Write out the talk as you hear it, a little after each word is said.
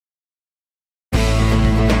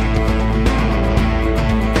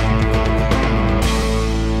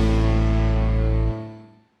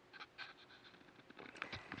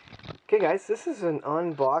guys, this is an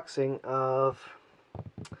unboxing of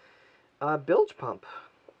a bilge pump.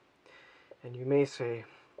 And you may say,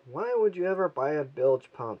 why would you ever buy a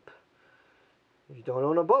bilge pump? You don't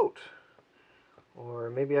own a boat.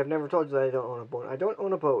 Or maybe I've never told you that I don't own a boat. I don't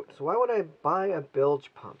own a boat, so why would I buy a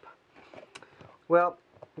bilge pump? Well,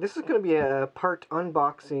 this is going to be a part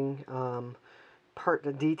unboxing,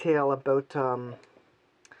 part detail about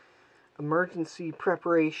emergency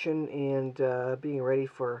preparation and being ready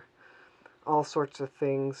for all sorts of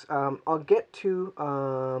things. I'll get to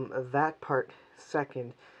that part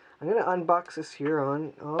second. I'm going to unbox this here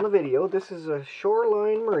on a video. This is a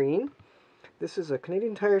Shoreline Marine. This is a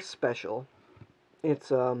Canadian Tire Special.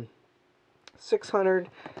 It's 600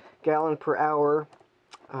 gallon per hour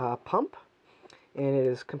pump, and it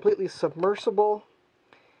is completely submersible.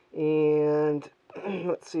 And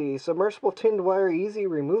let's see, submersible tinned wire, easy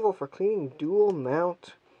removal for cleaning, dual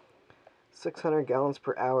mount, 600 gallons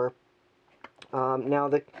per hour. Now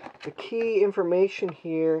the key information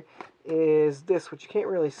here is this, which you can't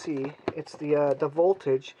really see. It's the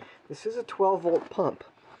voltage. This is a 12 volt pump,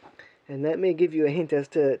 and that may give you a hint as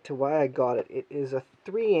to why I got it. It is a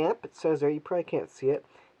 3 amp. It says there, you probably can't see it.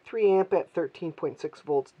 3 amp at 13.6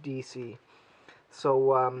 volts DC.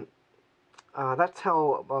 So that's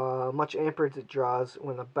how much amperage it draws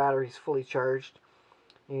when the battery's fully charged.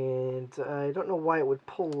 And I don't know why it would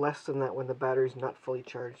pull less than that when the battery's not fully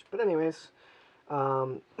charged. But anyways,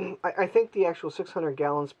 I think the actual 600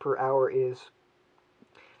 gallons per hour is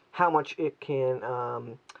how much it can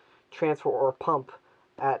transfer or pump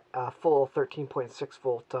at a full 13.6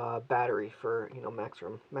 volt battery for, you know,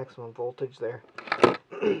 maximum voltage there.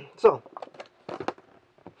 So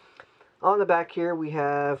on the back here we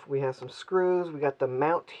have some screws. We got the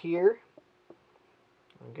mount here.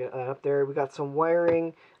 I'll get that up there. We got some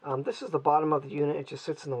wiring. This is the bottom of the unit. It just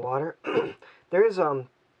sits in the water. There's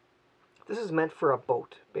this is meant for a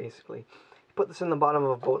boat, basically. You put this in the bottom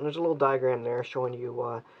of a boat, and there's a little diagram there showing you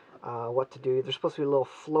what to do. There's supposed to be a little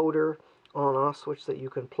floater on-off switch that you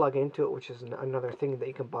can plug into it, which is another thing that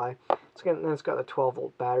you can buy. It's got a 12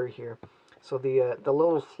 volt battery here. So the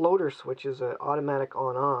little floater switch is an automatic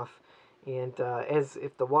on-off, and as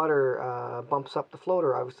if the water bumps up the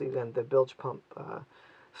floater, obviously then the bilge pump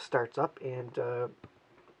starts up and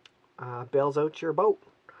bails out your boat,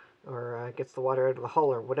 or gets the water out of the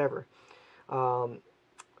hull or whatever.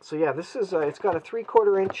 So yeah, this is it's got a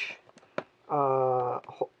 3/4 inch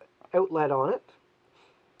outlet on it,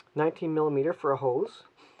 19 millimeter for a hose.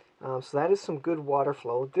 So that is some good water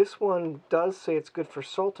flow. This one does say it's good for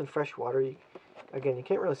salt and fresh water. Again, you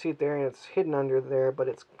can't really see it there, and it's hidden under there, but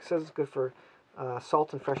it says it's good for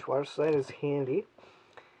salt and fresh water, so that is handy.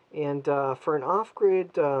 And for an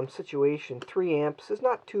off-grid situation, 3 amps is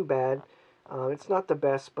not too bad. It's not the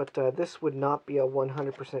best, but this would not be a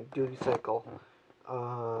 100% duty cycle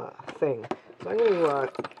thing. So I'm going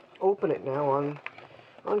to open it now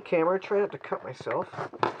on camera. Try not to cut myself.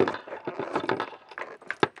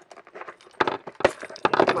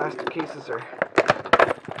 Plastic cases are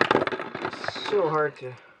so hard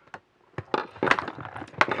to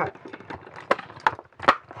cut.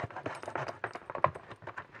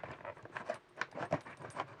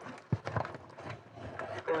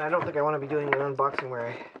 And I don't think I want to be doing an unboxing where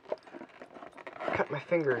I cut my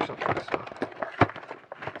finger or something, so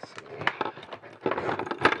let's see.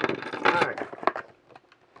 Alright.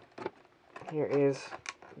 Here is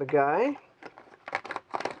the guy.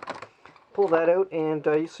 Pull that out, and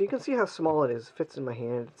so you can see how small it is. It fits in my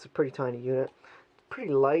hand. It's a pretty tiny unit. It's pretty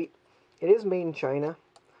light. It is made in China.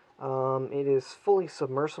 It is fully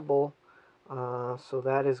submersible, so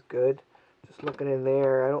that is good. Just looking in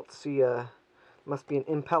there, I don't see a... Must be an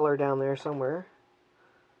impeller down there somewhere.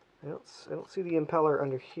 I don't see the impeller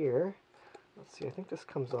under here. Let's see, I think this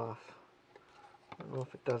comes off. I don't know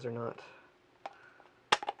if it does or not.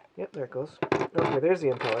 Yep, there it goes. Okay, there's the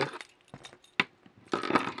impeller.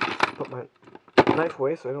 Put my knife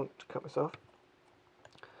away so I don't cut myself.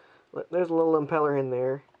 There's a little impeller in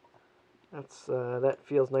there. That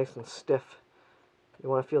feels nice and stiff. You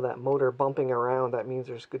want to feel that motor bumping around. That means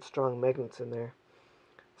there's good strong magnets in there.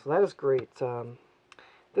 So that is great.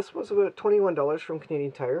 This was about $21 from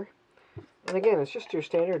Canadian Tire. And again, it's just your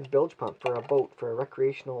standard bilge pump for a boat, for a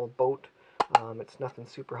recreational boat. It's nothing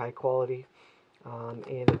super high quality. And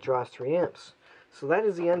it draws 3 amps. So that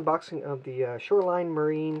is the unboxing of the Shoreline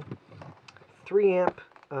Marine 3 amp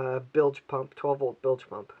bilge pump, 12 volt bilge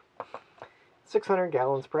pump. 600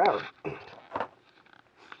 gallons per hour.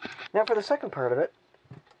 Now for the second part of it,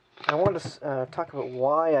 I want to talk about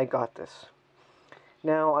why I got this.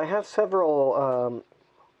 Now I have several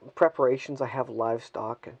preparations. I have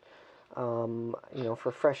livestock, and you know,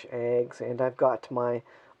 for fresh eggs, and I've got my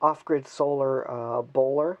off-grid solar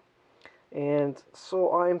bowler, and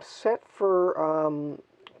so I'm set for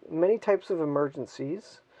many types of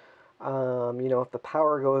emergencies. You know, if the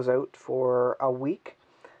power goes out for a week,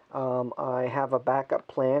 I have a backup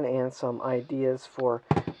plan and some ideas for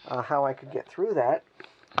how I could get through that.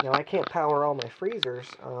 Now, I can't power all my freezers,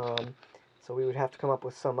 so we would have to come up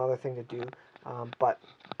with some other thing to do, but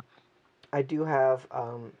I do have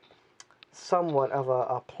somewhat of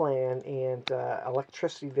a plan and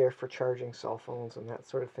electricity there for charging cell phones and that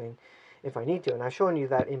sort of thing if I need to. And I've shown you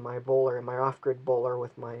that in my bowler, in my off-grid bowler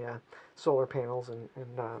with my solar panels and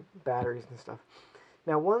batteries and stuff.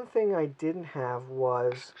 Now, one thing I didn't have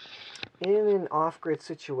was, in an off-grid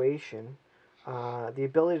situation, the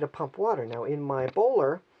ability to pump water. Now, in my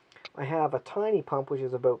bowler, I have a tiny pump, which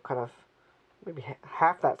is about kind of maybe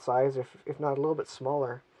half that size, if not a little bit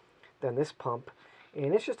smaller than this pump.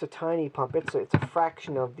 And it's just a tiny pump. It's a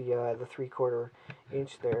fraction of the 3/4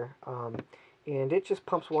 inch there. And it just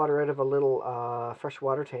pumps water out of a little fresh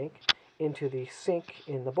water tank into the sink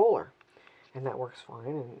in the bowler. And that works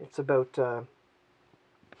fine. And it's about, I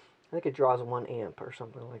think it draws 1 amp or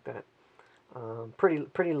something like that.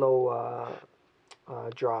 Pretty low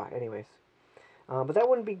draw anyways. But that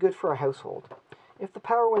wouldn't be good for a household. If the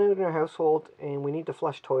power went out in our household and we need to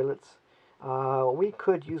flush toilets, we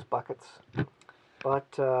could use buckets.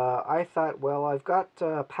 But I thought, well, I've got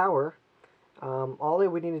power. All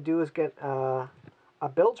that we need to do is get a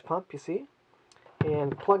bilge pump, you see,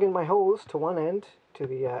 and plug in my hose to one end, to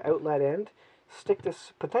the outlet end, stick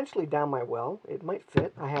this potentially down my well. It might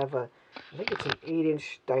fit. I have I think it's an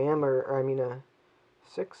 8-inch diameter, or I mean a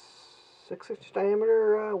 6-inch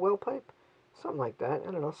diameter well pipe, something like that.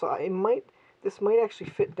 I don't know. So this might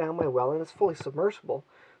actually fit down my well, and it's fully submersible.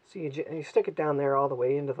 So you stick it down there all the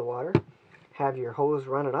way into the water, have your hose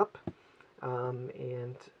run it up,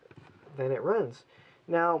 and then it runs.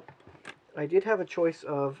 Now, I did have a choice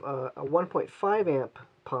of a 1.5 amp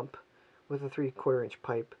pump with a 3/4 inch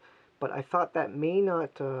pipe, but I thought that may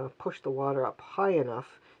not push the water up high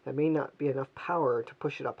enough. That may not be enough power to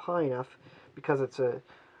push it up high enough, because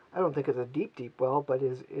I don't think it's a deep well, but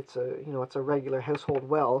it's a regular household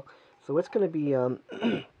well, so it's going to be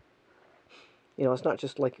you know, it's not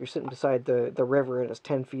just like you're sitting beside the river and it's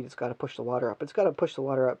 10 feet, it's got to push the water up. It's got to push the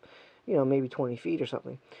water up, you know, maybe 20 feet or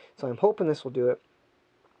something. So I'm hoping this will do it.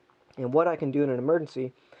 And what I can do in an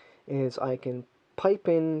emergency is I can pipe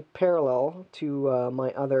in parallel to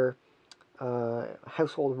my other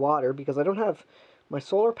household water, because I don't have, my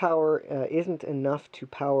solar power isn't enough to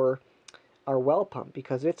power our well pump,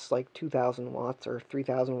 because it's like 2,000 watts or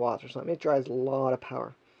 3,000 watts or something. It drives a lot of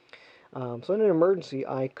power. So in an emergency,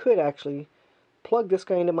 I could actually plug this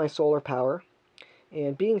guy into my solar power,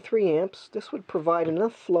 and being 3 amps, this would provide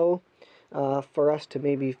enough flow for us to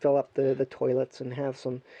maybe fill up the toilets and have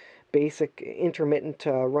some basic intermittent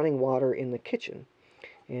running water in the kitchen.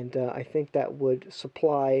 And I think that would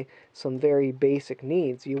supply some very basic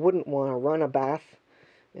needs. You wouldn't want to run a bath,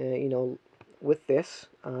 you know, with this,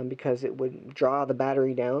 because it would draw the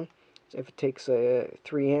battery down. So if it takes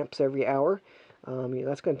 3 amps every hour,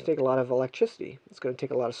 that's going to take a lot of electricity. It's going to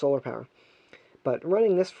take a lot of solar power. But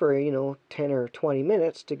running this for, you know, 10 or 20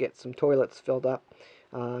 minutes to get some toilets filled up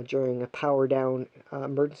during a power down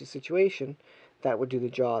emergency situation, that would do the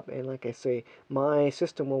job. And like I say, my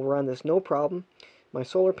system will run this no problem. My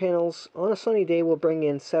solar panels on a sunny day will bring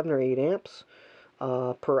in 7 or 8 amps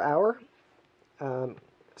per hour.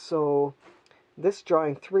 So this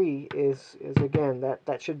drawing 3 is again,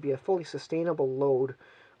 that should be a fully sustainable load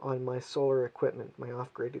on my solar equipment, my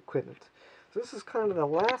off-grid equipment. So this is kind of the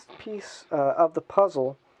last piece of the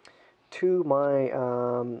puzzle to my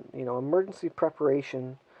you know, emergency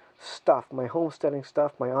preparation stuff, my homesteading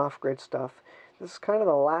stuff, my off-grid stuff. This is kind of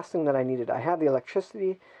the last thing that I needed. I have the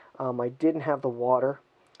electricity. I didn't have the water.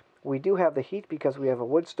 We do have the heat because we have a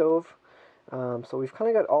wood stove. So we've kind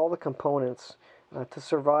of got all the components to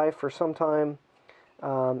survive for some time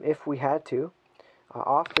if we had to,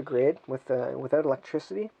 off the grid without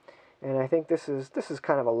electricity. And I think this is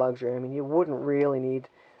kind of a luxury. I mean, you wouldn't really need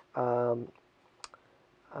water,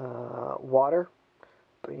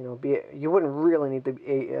 but, you know, you wouldn't really need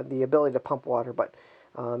the ability to pump water. But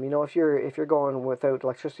you know, if you're going without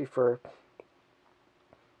electricity for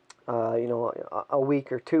you know, a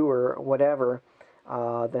week or two or whatever,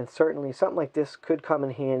 then certainly something like this could come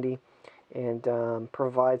in handy and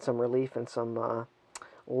provide some relief and some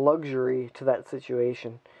luxury to that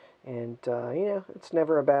situation. And you know, it's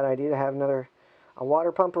never a bad idea to have a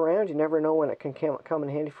water pump around. You never know when it can come in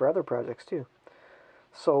handy for other projects too.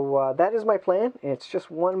 So that is my plan. It's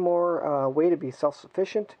just one more way to be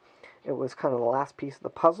self-sufficient It was kind of the last piece of the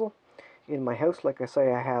puzzle in my house. Like I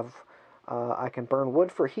say, I can burn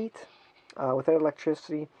wood for heat without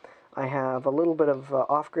electricity. I have a little bit of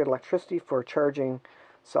off-grid electricity for charging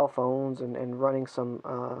cell phones and running some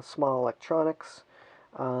small electronics.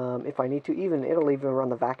 If I need to, it'll even run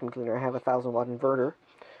the vacuum cleaner. I have a 1,000-watt inverter,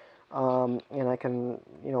 and I can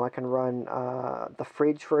run the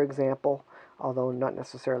fridge, for example, although not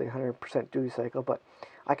necessarily 100% duty cycle, but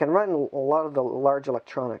I can run a lot of the large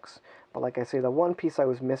electronics. But like I say, the one piece I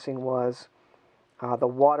was missing was the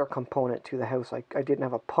water component to the house. I didn't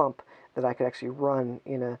have a pump that I could actually run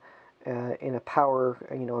in a power,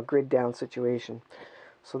 a grid down situation.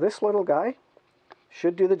 So this little guy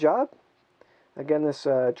should do the job. Again, this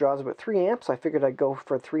draws about 3 amps. I figured I'd go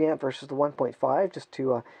for 3 amp versus the 1.5 just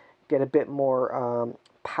to get a bit more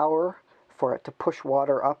power for it to push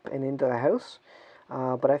water up and into the house.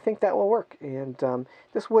 But I think that will work. And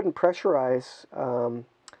this wouldn't pressurize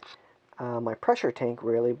my pressure tank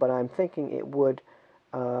really, but I'm thinking it would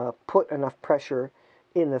put enough pressure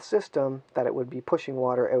in the system that it would be pushing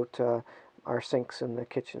water out to our sinks in the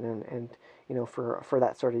kitchen and for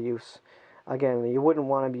that sort of use. Again, you wouldn't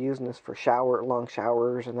want to be using this for long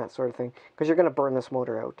showers and that sort of thing, because you're going to burn this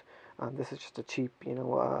motor out. This is just a cheap,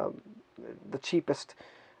 the cheapest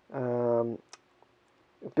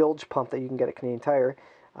bilge pump that you can get at Canadian Tire.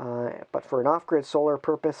 But for an off-grid solar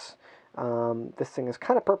purpose, this thing is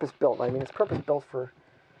kind of purpose-built. I mean, it's purpose-built for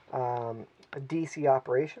DC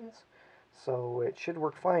operations, so it should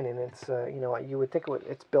work fine. And it's, you would think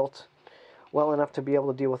it's built well enough to be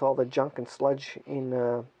able to deal with all the junk and sludge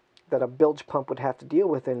that a bilge pump would have to deal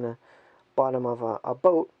with in the bottom of a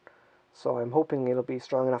boat. So I'm hoping it'll be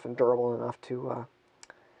strong enough and durable enough to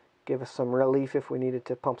give us some relief if we needed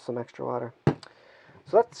to pump some extra water.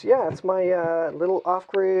 So that's my little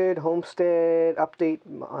off-grid homestead update,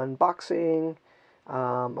 unboxing,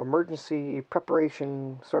 emergency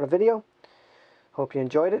preparation sort of video. Hope you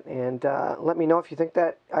enjoyed it, and let me know if you think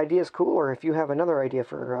that idea is cool, or if you have another idea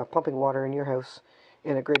for pumping water in your house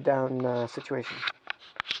in a grid down situation.